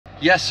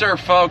Yes, sir,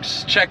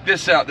 folks. Check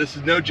this out. This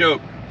is no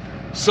joke.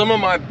 Some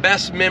of my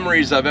best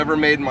memories I've ever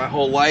made in my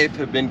whole life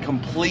have been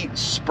complete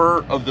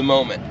spur of the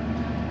moment,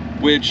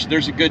 which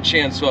there's a good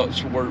chance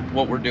that's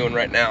what we're doing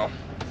right now.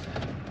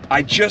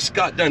 I just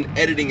got done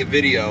editing a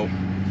video.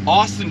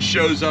 Austin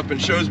shows up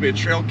and shows me a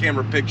trail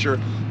camera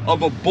picture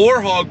of a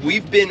boar hog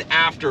we've been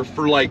after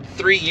for like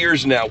 3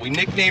 years now. We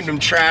nicknamed him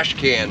Trash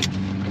Can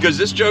because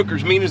this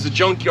joker's mean as a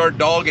junkyard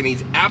dog, and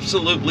he's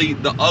absolutely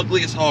the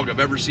ugliest hog I've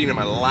ever seen in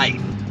my life.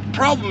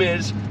 Problem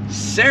is,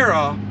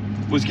 Sarah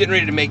was getting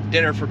ready to make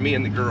dinner for me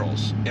and the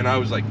girls, and I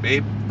was like,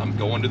 babe, I'm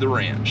going to the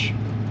ranch.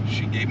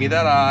 She gave me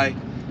that eye,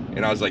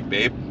 and I was like,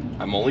 babe,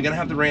 I'm only gonna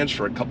have the ranch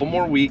for a couple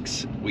more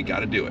weeks. We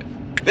gotta do it.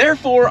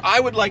 Therefore, I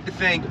would like to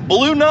thank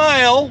Blue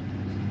Nile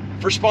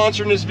for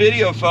sponsoring this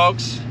video,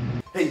 folks.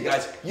 Hey you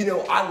guys, you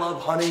know I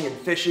love hunting and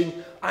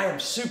fishing. I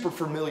am super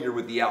familiar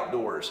with the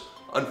outdoors.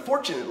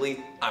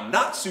 Unfortunately, I'm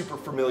not super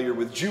familiar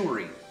with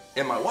jewelry.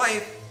 And my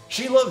wife,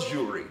 she loves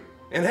jewelry.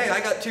 And hey, I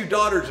got 2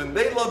 daughters and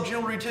they love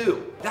jewelry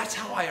too. That's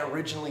how I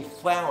originally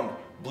found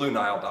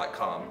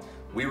BlueNile.com.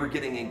 We were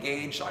getting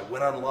engaged, I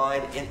went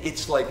online, and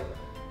it's like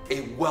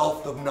a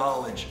wealth of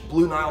knowledge.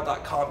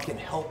 BlueNile.com can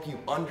help you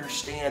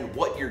understand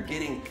what you're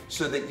getting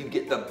so that you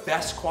get the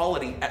best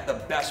quality at the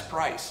best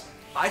price.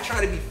 I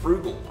try to be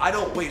frugal. I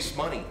don't waste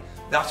money.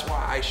 That's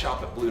why I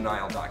shop at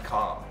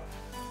BlueNile.com.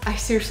 I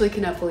seriously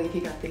cannot believe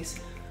you got these.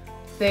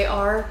 They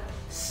are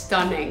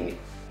stunning.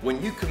 When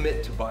you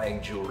commit to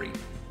buying jewelry,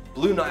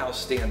 Blue Nile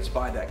stands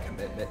by that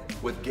commitment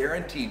with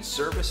guaranteed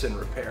service and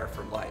repair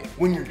for life.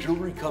 When your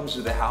jewelry comes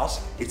to the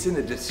house, it's in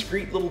a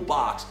discreet little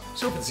box,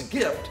 so if it's a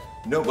gift,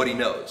 nobody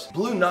knows.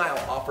 Blue Nile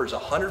offers a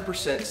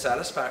 100%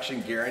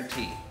 satisfaction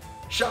guarantee.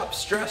 Shop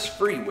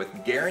stress-free with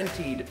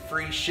guaranteed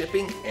free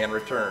shipping and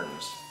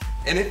returns.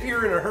 And if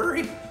you're in a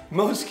hurry,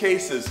 most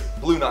cases,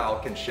 Blue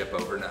Nile can ship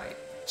overnight.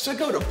 So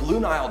go to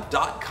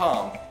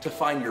BlueNile.com to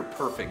find your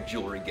perfect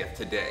jewelry gift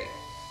today.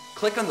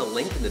 Click on the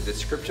link in the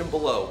description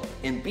below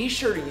and be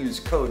sure to use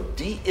code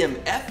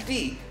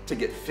DMFD to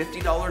get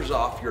 $50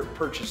 off your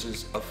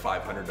purchases of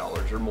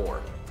 $500 or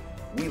more.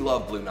 We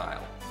love Blue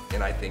Nile,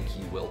 and I think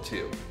you will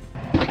too.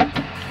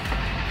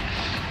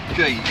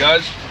 Okay, you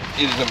guys,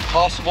 it is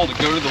impossible to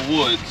go to the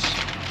woods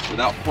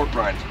without pork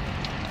rinds.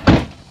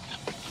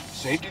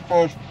 Safety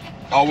first,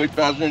 always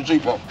fasten your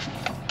seatbelt.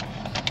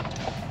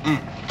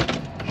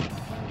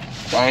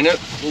 Find it.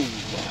 Ooh.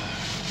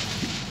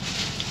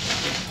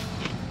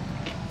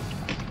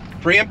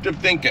 Preemptive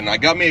thinking. I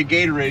got me a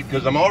Gatorade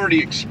because I'm already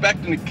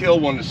expecting to kill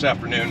one this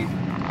afternoon.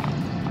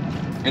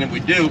 And if we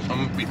do,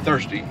 I'm gonna be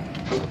thirsty.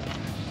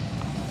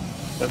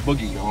 That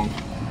boogie gone.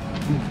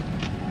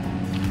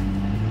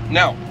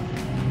 Now,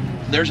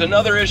 there's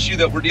another issue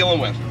that we're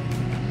dealing with.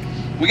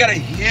 We got a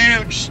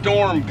huge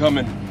storm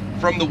coming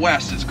from the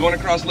west. It's going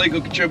across Lake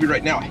Okeechobee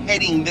right now,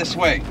 heading this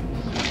way.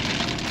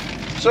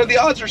 So the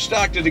odds are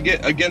stacked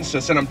against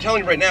us, and I'm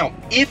telling you right now,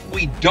 if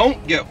we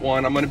don't get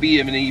one, I'm gonna be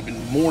in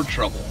even more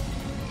trouble.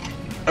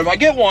 If I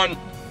get one,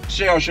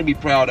 Sarah should be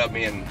proud of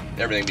me and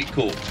everything be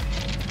cool.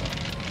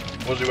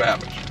 We'll see what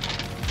happens.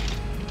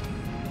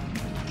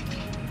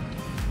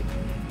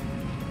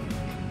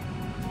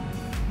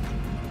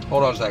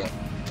 Hold on a second.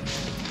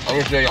 I'm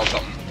gonna tell y'all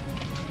something.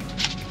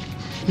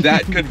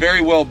 That could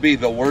very well be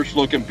the worst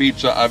looking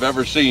pizza I've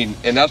ever seen,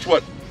 and that's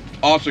what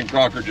Austin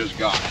Crocker just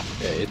got.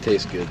 Yeah, it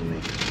tastes good to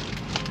me.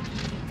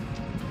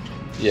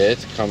 Yeah,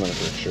 it's coming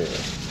for sure.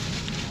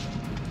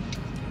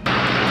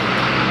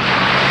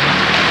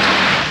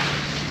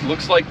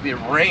 Looks like the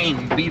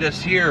rain beat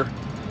us here,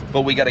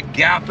 but we got a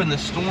gap in the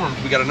storms.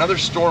 We got another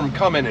storm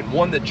coming and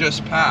one that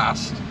just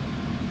passed.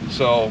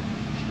 So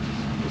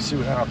we'll see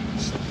what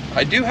happens.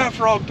 I do have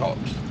frog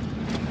dogs.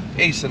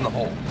 Ace in the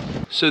hole.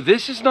 So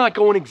this is not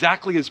going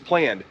exactly as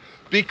planned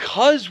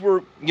because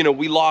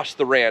we lost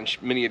the ranch.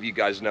 Many of you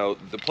guys know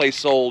the place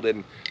sold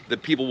and the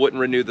people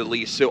wouldn't renew the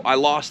lease. So I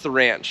lost the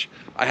ranch.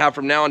 I have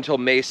from now until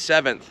May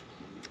 7th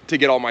to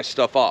get all my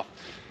stuff off.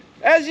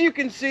 As you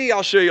can see,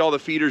 I'll show you all the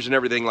feeders and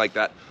everything like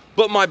that.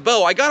 But my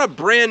bow, I got a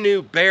brand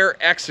new Bear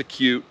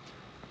Execute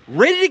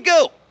ready to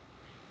go.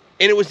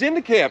 And it was in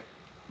the camp.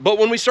 But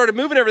when we started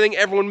moving everything,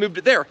 everyone moved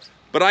it there.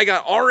 But I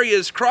got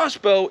Aria's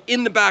crossbow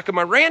in the back of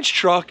my ranch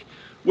truck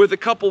with a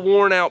couple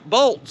worn out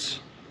bolts.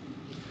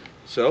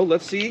 So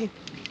let's see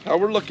how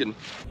we're looking.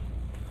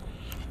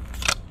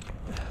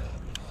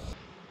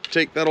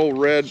 Take that old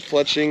red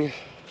fletching,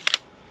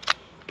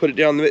 put it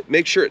down,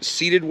 make sure it's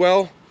seated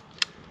well.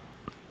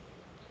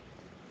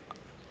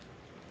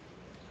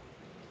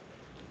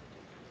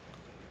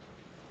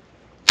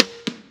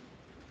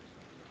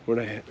 Where'd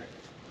I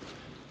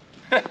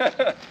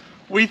hit?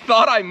 We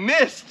thought I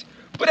missed,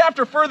 but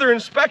after further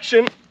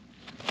inspection,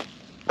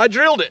 I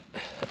drilled it.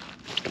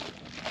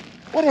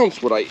 What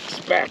else would I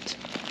expect?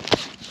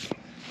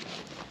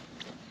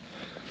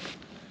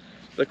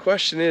 The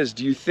question is,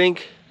 do you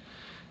think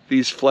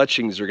these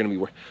fletchings are gonna be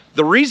worth?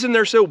 The reason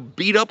they're so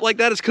beat up like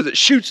that is because it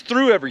shoots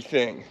through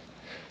everything.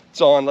 It's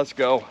on, let's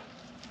go.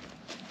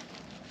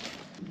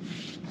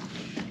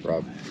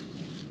 Rob.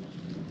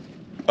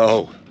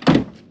 Oh.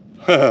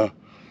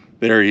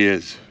 There he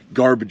is,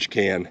 garbage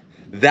can.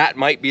 That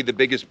might be the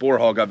biggest boar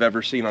hog I've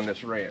ever seen on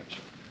this ranch.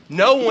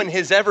 No one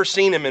has ever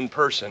seen him in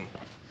person,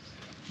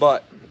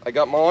 but I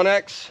got my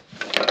Onyx,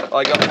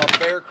 I got my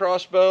Bear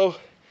crossbow,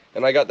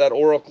 and I got that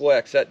Oracle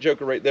X. That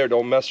joker right there,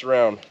 don't mess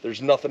around.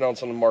 There's nothing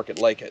else on the market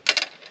like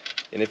it.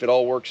 And if it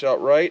all works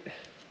out right,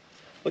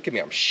 look at me,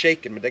 I'm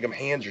shaking. My daggum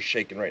hands are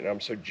shaking right now.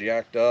 I'm so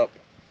jacked up.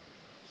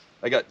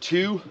 I got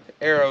 2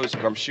 arrows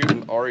and I'm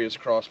shooting Arya's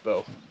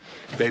crossbow.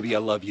 Baby, I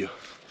love you.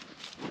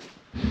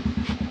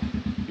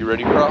 You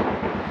ready, Prop?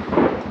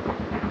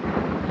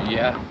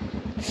 Yeah.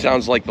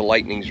 Sounds like the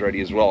lightning's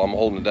ready as well. I'm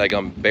holding a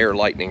daggum Bear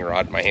lightning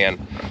rod in my hand.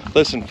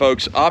 Listen,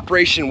 folks,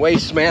 Operation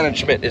Waste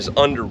Management is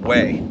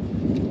underway.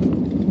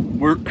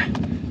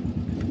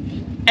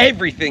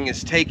 Everything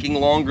is taking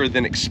longer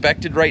than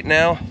expected right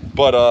now,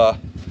 but I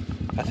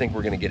think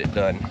we're gonna get it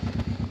done.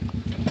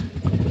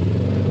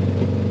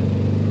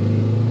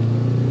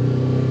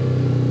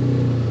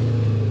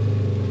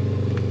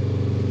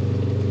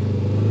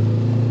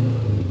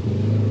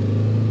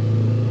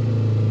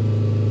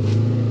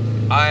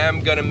 I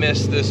am gonna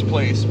miss this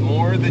place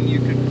more than you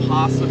could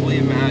possibly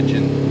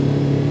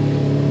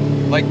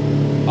imagine. Like,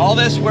 all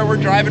this where we're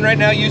driving right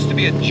now used to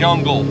be a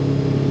jungle.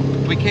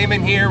 We came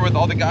in here with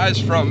all the guys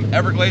from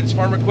Everglades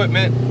Farm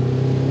Equipment,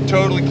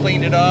 totally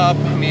cleaned it up.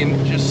 I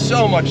mean, just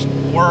so much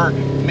work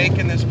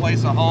making this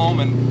place a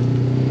home,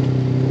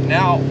 and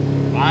now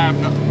I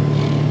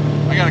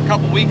got a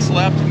couple weeks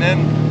left, and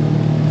then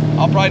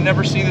I'll probably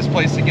never see this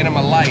place again in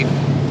my life.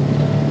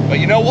 But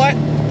you know what?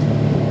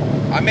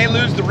 I may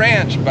lose the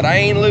ranch, but I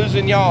ain't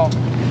losing y'all.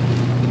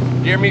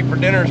 Deer Meat for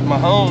Dinner is my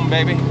home,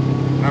 baby.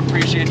 I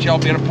appreciate y'all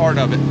being a part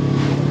of it.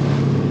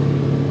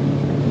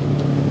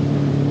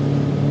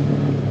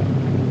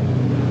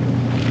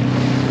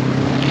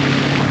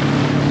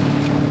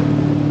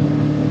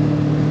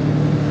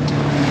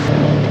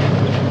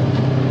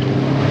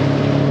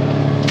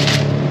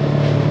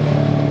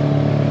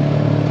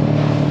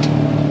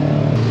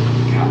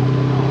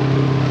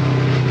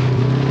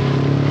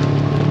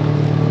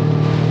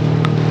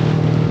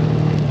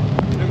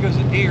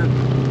 Deer.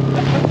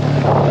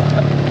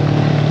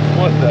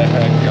 What the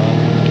heck, y'all?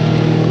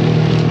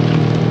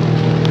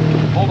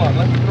 Hold on,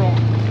 let me throw him.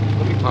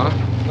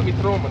 Let me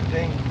throw him a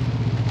dang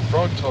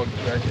frog tog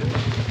jacket.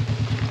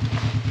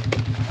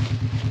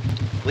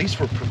 At least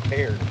we're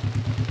prepared.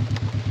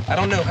 I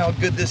don't know how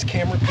good this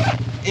camera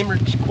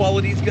image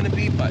quality is gonna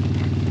be, but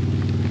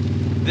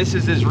this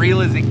is as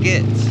real as it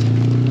gets.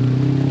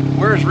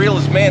 We're as real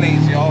as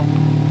mayonnaise, y'all.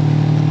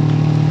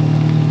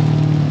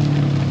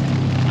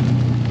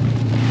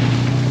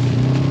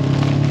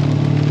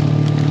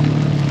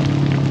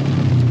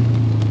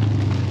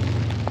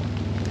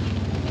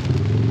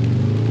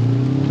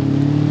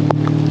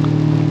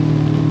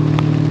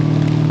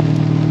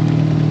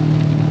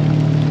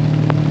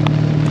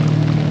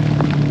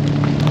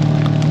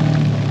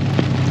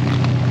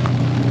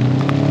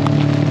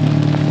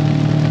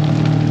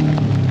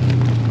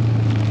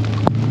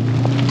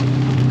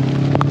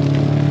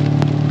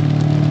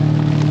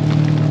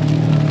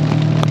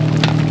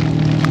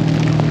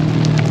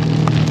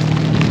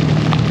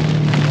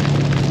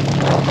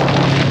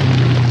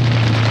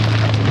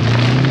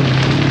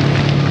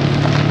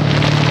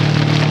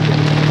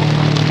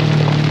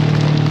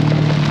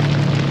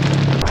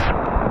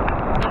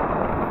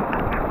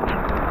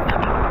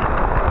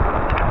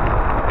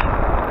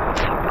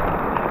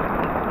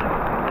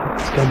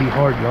 It's gonna be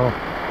hard, y'all.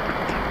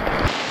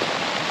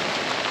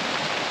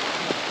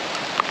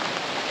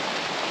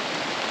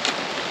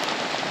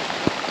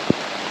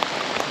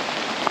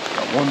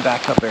 Got one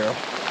backup arrow.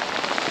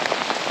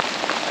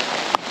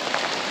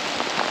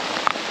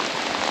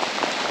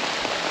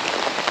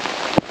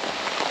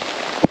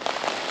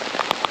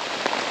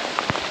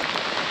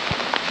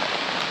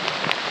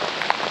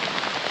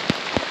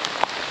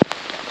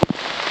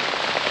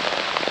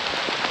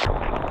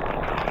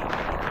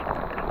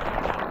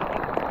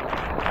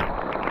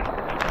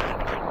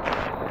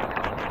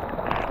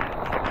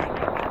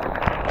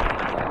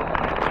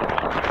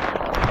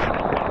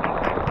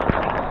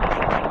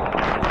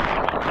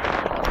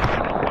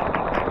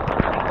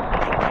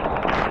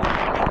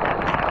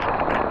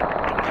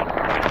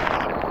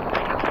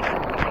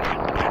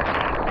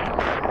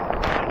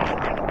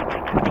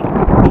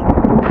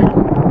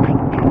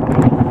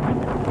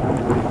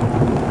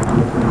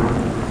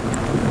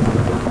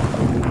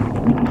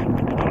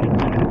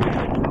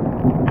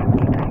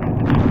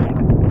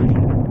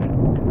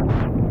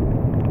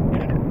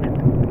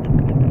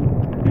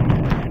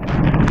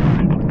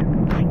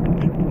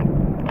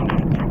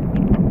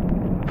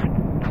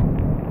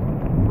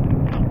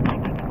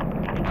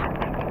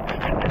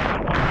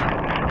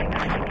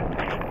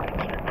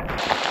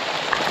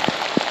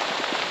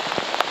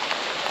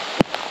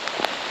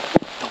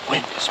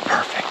 Wind is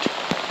perfect.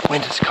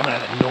 Wind is coming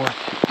out of the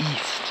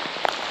northeast.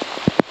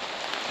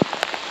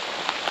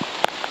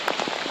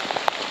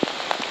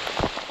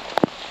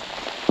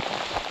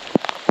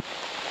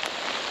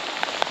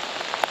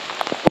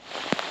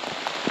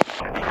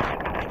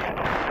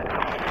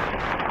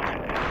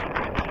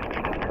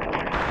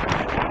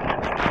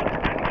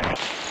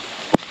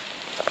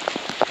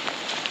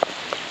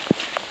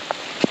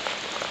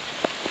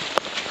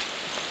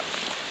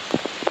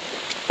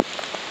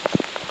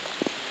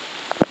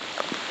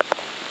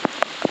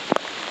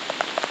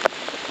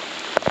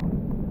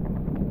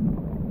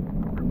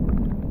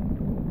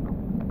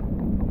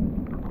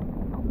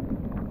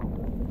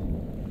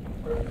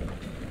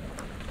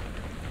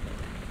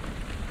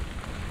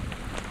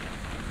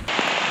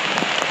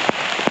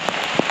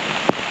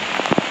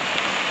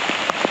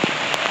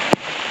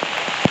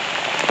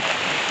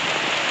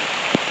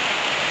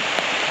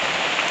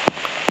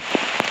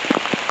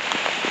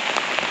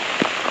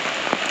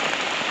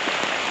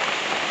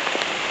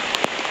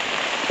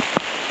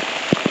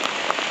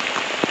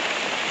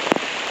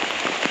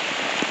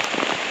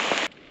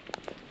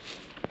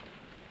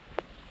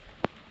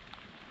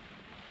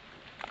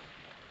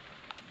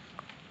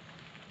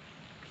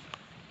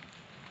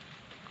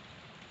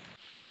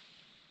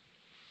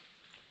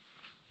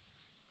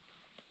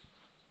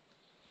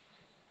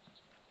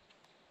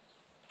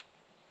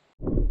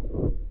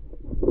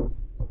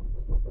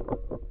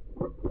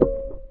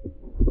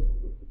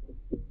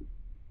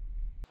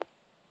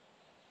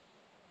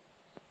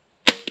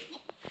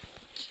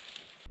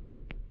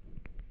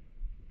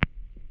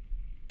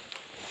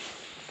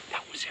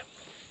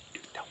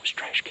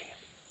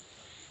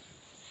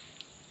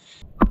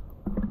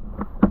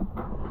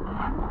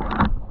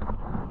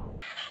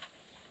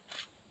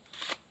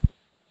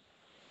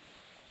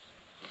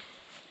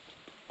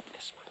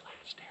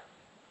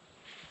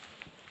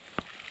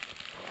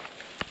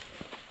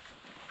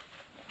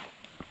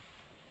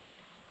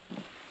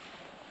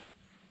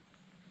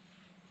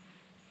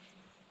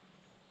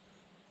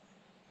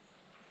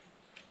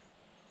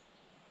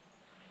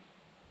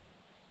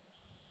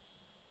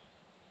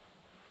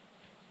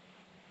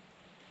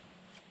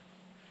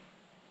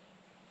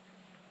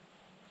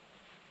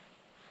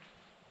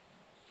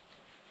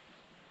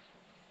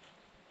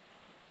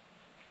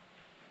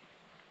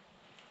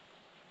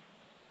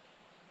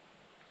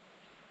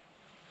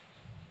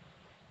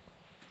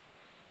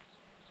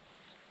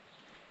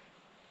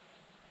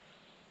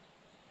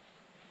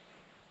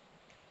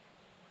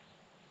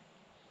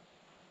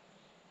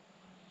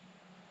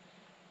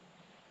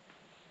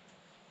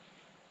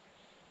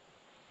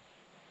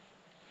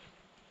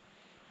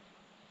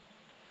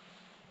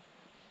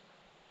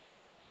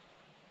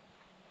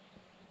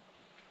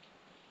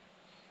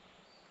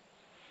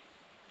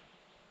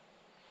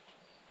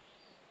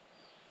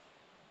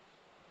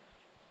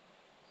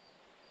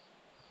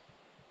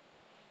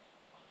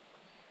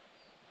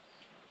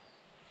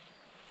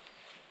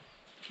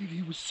 Dude,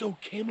 he was so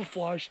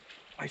camouflaged.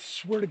 I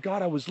swear to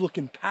God, I was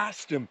looking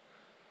past him.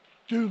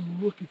 Dude,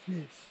 look at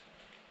this.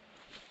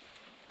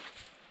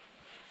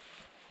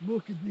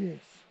 Look at this.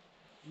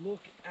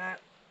 Look at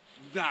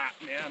that,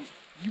 man.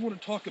 You want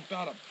to talk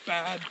about a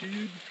bad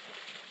dude?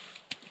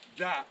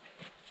 That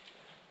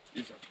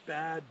is a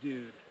bad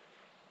dude.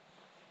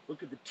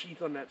 Look at the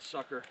teeth on that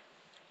sucker.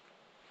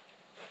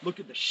 Look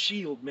at the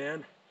shield,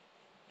 man.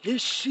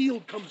 His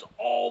shield comes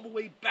all the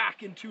way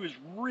back into his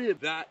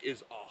rib. That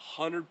is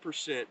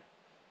 100%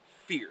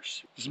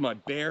 fierce. This is my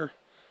Bear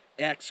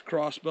X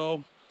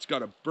crossbow. It's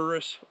got a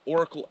Burris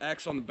Oracle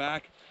X on the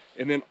back.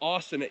 And then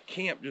Austin at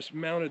camp just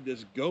mounted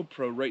this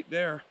GoPro right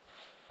there.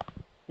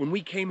 When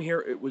we came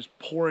here, it was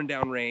pouring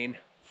down rain,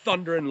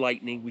 thunder and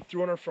lightning. We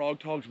threw on our frog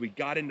togs, we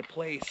got into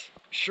place.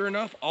 Sure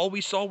enough, all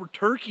we saw were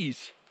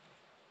turkeys.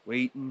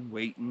 Waiting,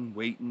 waiting,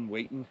 waiting,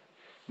 waiting.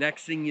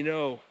 Next thing you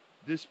know,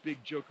 this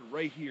big joker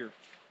right here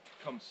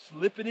comes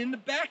slipping in the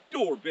back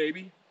door,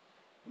 baby.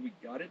 And we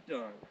got it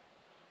done.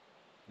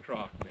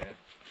 Croc, man.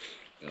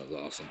 That was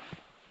awesome.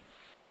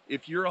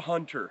 If you're a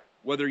hunter,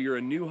 whether you're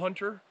a new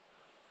hunter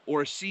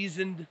or a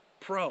seasoned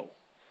pro,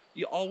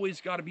 you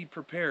always got to be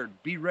prepared.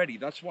 Be ready.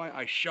 That's why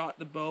I shot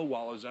the bow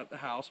while I was at the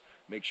house.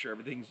 Make sure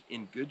everything's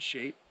in good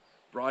shape.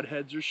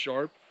 Broadheads are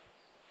sharp.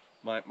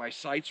 My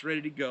sight's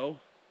ready to go.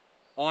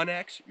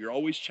 Onyx, you're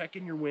always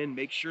checking your wind.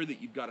 Make sure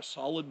that you've got a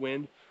solid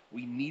wind.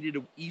 We needed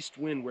an east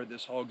wind where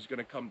this hog's going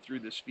to come through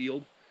this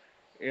field.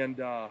 And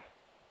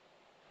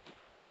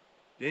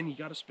then you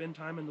got to spend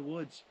time in the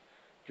woods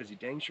because you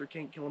dang sure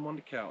can't kill him on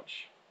the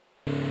couch.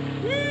 30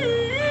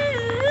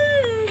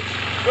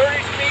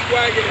 Speed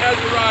Wagon has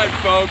arrived,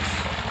 folks.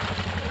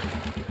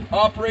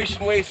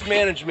 Operation Waste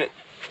Management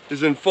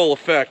is in full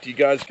effect, you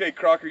guys. Okay,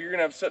 Crocker, you're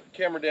gonna have to set the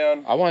camera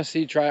down. I want to see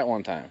you try it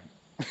one time.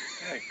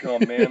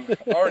 Come, man.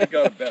 I already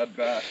got a bad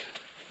back.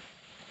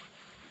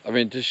 I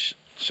mean, just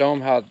show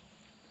them how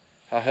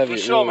heavy.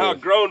 Just it show them really how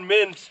is. grown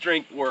men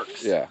strength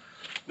works. Yeah.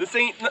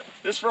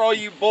 This for all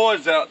you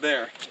boys out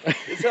there.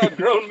 This is how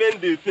grown men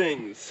do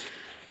things.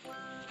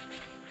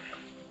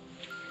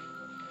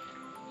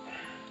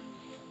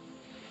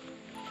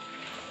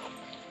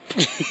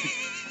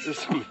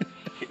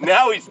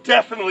 Now he's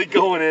definitely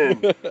going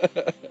in.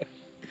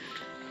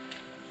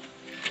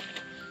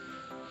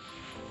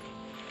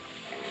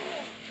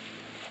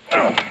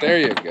 There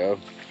you go.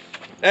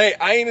 Hey,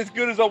 I ain't as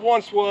good as I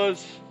once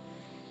was.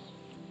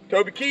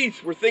 Toby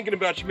Keith, we're thinking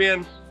about you,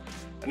 man.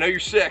 I know you're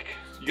sick.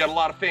 You got a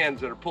lot of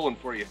fans that are pulling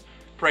for you,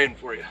 praying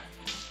for you.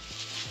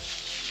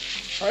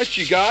 All right,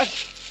 you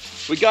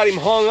guys, we got him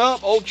hung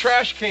up, old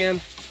trash can.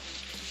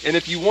 And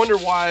if you wonder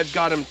why I've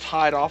got him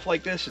tied off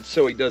like this, it's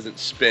so he doesn't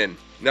spin.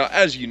 Now,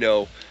 as you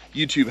know,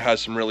 YouTube has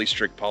some really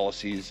strict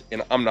policies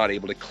and I'm not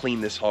able to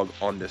clean this hog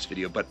on this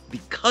video, but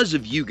because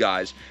of you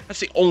guys, that's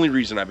the only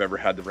reason I've ever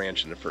had the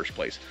ranch in the first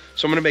place.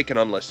 So I'm gonna make an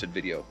unlisted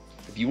video.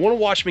 If you wanna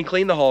watch me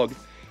clean the hog,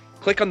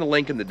 click on the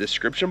link in the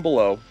description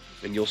below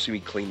and you'll see me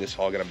clean this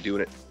hog, and I'm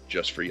doing it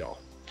just for y'all.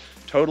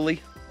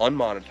 Totally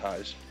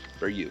unmonetized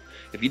for you.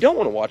 If you don't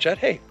wanna watch that,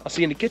 hey, I'll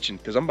see you in the kitchen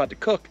because I'm about to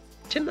cook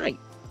tonight.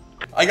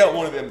 I got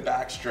one of them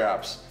back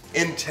straps,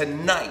 and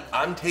tonight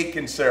I'm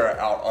taking Sarah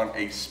out on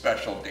a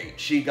special date.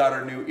 She got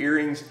her new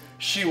earrings,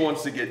 she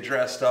wants to get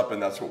dressed up,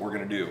 and that's what we're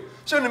gonna do.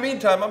 So in the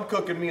meantime, I'm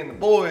cooking me and the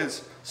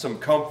boys some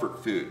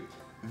comfort food.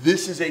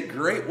 This is a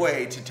great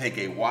way to take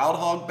a wild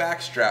hog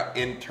back strap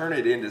and turn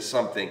it into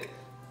something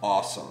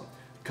awesome.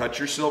 Cut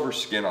your silver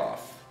skin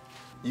off.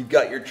 You've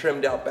got your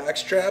trimmed out back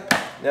strap,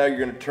 now you're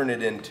gonna turn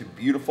it into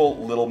beautiful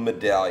little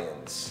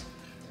medallions.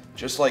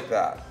 Just like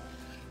that.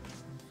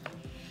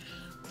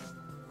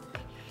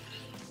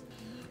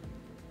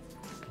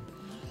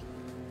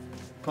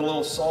 Put a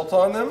little salt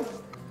on them,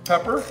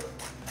 pepper,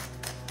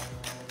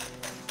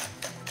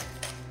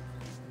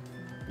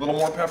 a little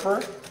more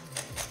pepper,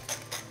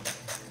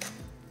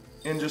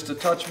 and just a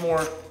touch more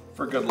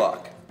for good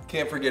luck.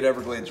 Can't forget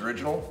Everglades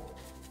Original.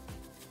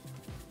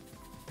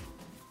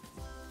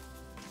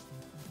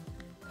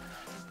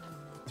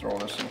 Throw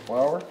in some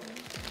flour.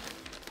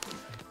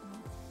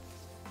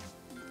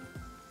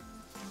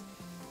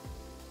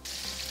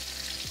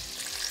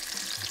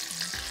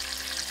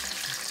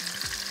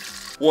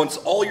 Once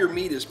all your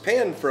meat is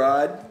pan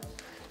fried,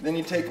 then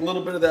you take a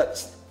little bit of that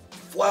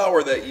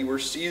flour that you were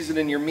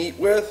seasoning your meat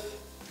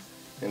with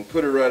and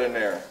put it right in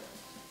there.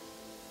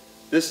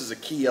 This is a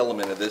key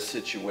element of this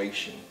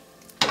situation.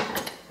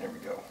 There we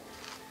go.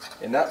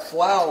 And that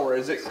flour,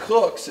 as it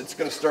cooks, it's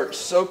gonna start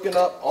soaking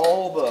up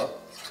all the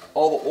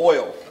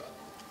oil.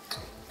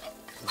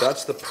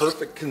 That's the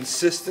perfect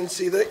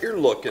consistency that you're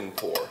looking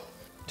for.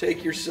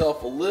 Take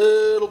yourself a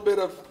little bit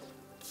of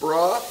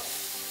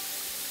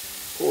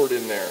broth, pour it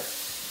in there.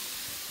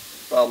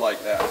 About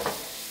like that.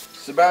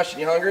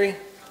 Sebastian, you hungry?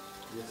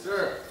 Yes,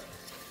 sir.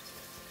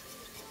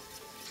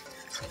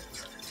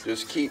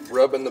 Just keep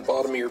rubbing the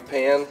bottom of your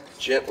pan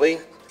gently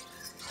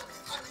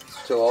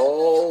till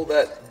all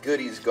that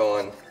goody's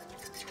gone.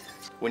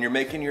 When you're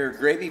making your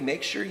gravy,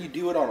 make sure you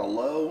do it on a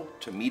low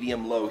to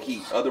medium low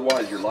heat.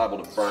 Otherwise, you're liable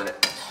to burn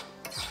it.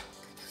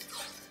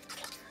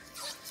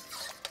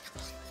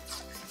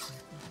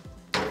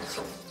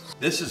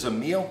 This is a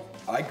meal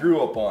I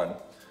grew up on.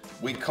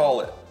 We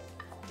call it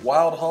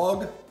wild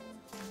hog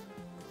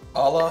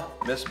a la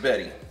Miss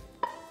Betty.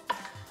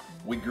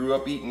 We grew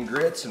up eating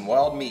grits and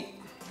wild meat.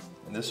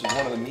 And this is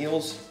one of the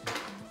meals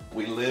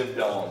we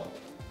lived on.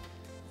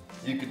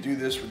 You could do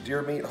this with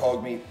deer meat,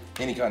 hog meat,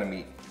 any kind of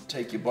meat.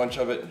 Take a bunch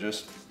of it and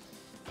just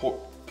put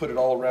it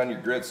all around your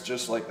grits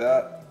just like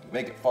that.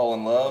 Make it fall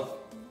in love.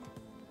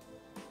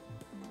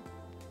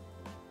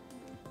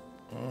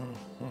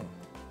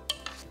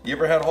 You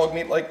ever had hog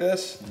meat like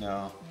this?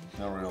 No,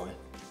 not really.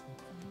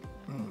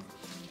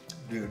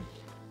 Dude,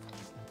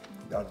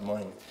 that's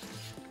mine.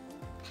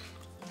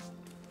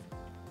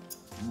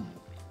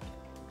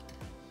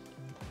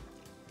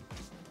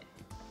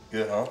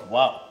 Good, huh?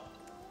 Wow.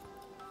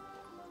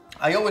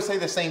 I always say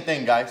the same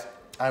thing, guys.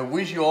 I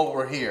wish you all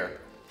were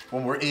here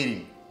when we're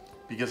eating,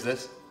 because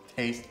this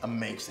tastes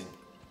amazing.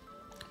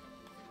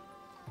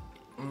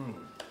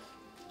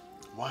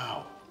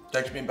 Wow.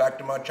 Takes me back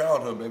to my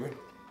childhood, baby.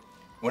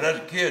 When I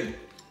was a kid,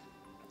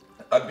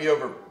 I'd be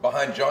over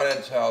behind John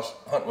Ed's house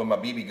hunting with my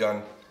BB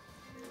gun.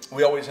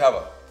 We always have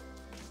a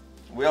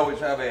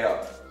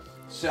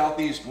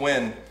southeast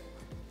wind,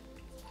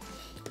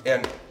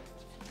 and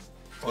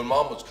when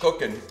Mom was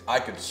cooking,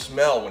 I could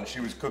smell when she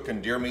was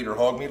cooking deer meat or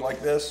hog meat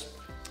like this.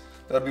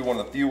 That'd be one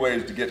of the few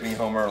ways to get me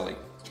home early.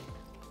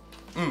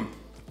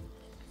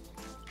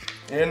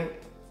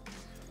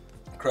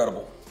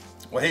 Incredible.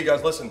 Well, hey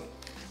guys, listen,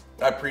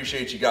 I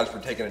appreciate you guys for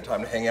taking the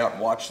time to hang out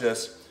and watch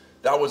this.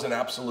 That was an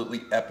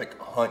absolutely epic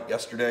hunt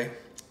yesterday,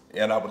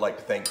 and I would like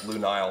to thank Blue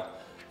Nile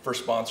for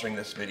sponsoring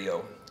this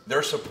video.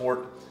 Their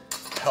support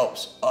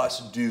helps us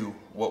do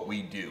what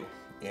we do,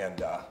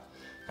 and I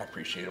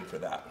appreciate them for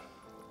that.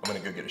 I'm gonna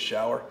go get a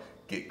shower,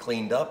 get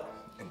cleaned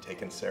up, and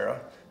taking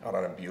Sarah out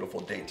on a beautiful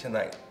date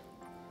tonight.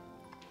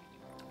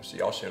 I'll see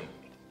y'all soon.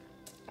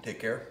 Take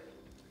care,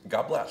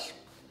 God bless.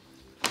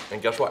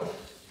 And guess what?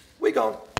 We gone.